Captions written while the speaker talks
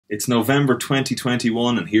It's November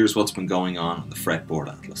 2021 and here's what's been going on the Fretboard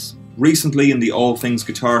Atlas. Recently in the All Things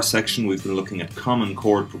Guitar section we've been looking at common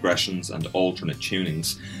chord progressions and alternate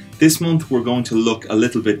tunings. This month we're going to look a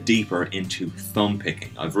little bit deeper into thumb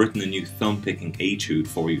picking. I've written a new Thumbpicking Étude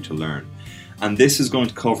for you to learn. And this is going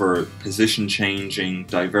to cover position changing,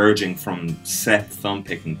 diverging from set thumb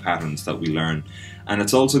picking patterns that we learn. And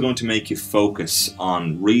it's also going to make you focus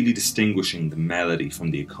on really distinguishing the melody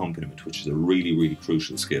from the accompaniment, which is a really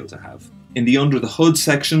crucial skill to have. In the Under the Hood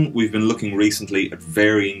section, we've been looking recently at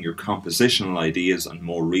varying your compositional ideas and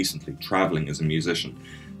more recently traveling as a musician.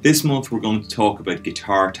 This month we're going to talk about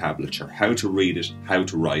Guitar Tablature, how to read it, how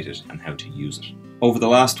to write it, and how to use it. Over the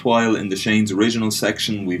last while in the Shane's Original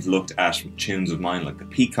section we've looked at tunes of mine like the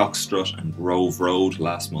Peacock Strut and Grove Road.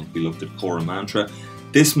 Last month we looked at Koramantra.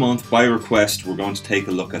 This month, by request, we're going to take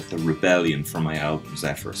a look at The Rebellion from my album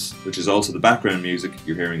Zephyrus, which is also the background music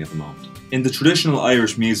you're hearing at the moment. In the traditional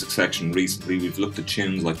Irish music section recently we've looked at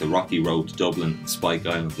tunes like the Rocky Road to Dublin and Spike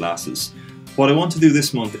Island Lasses. What I want to do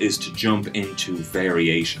this month is to jump into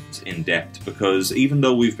variations in depth, because even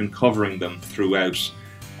though we've been covering them throughout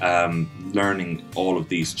learning all of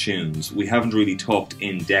these tunes, we haven't really talked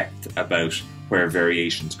in depth about where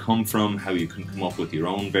variations come from, how you can come up with your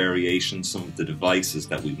own variations, some of the devices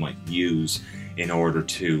that we might use in order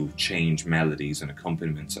to change melodies and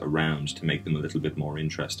accompaniments around to make them a little bit more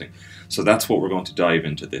interesting. So that's what we're going to dive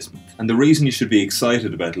into this month. And the reason you should be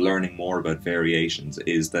excited about learning more about variations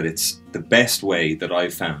is that it's the best way that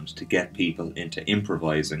I've found to get people into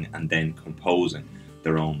improvising and then composing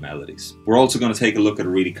their own melodies. We're also going to take a look at a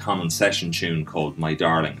really common session tune called My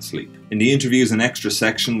Darling Asleep. In the Interviews and Extra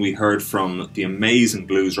section we heard from the amazing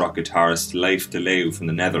blues rock guitarist Leif de Leeuw from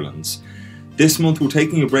the Netherlands. This month we're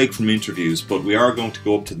taking a break from interviews, but we are going to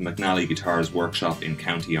go up to the McNally Guitars workshop in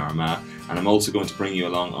County Armagh, and I'm also going to bring you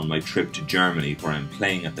along on my trip to Germany where I'm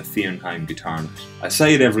playing at the Fernheim Guitar Night. I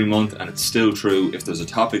say it every month and it's still true. If there's a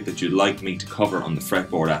topic that you'd like me to cover on the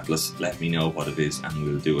Fretboard Atlas, let me know what it is and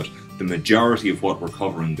we'll do it. The majority of what we're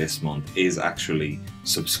covering this month is actually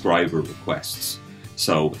subscriber requests.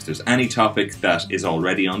 So if there's any topic that is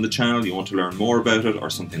already on the channel, you want to learn more about it, or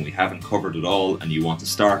something we haven't covered at all and you want to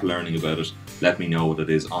start learning about it, let me know what it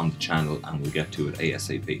is on the channel and we'll get to it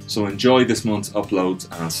ASAP. So enjoy this month's uploads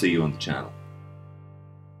and I'll see you on the channel.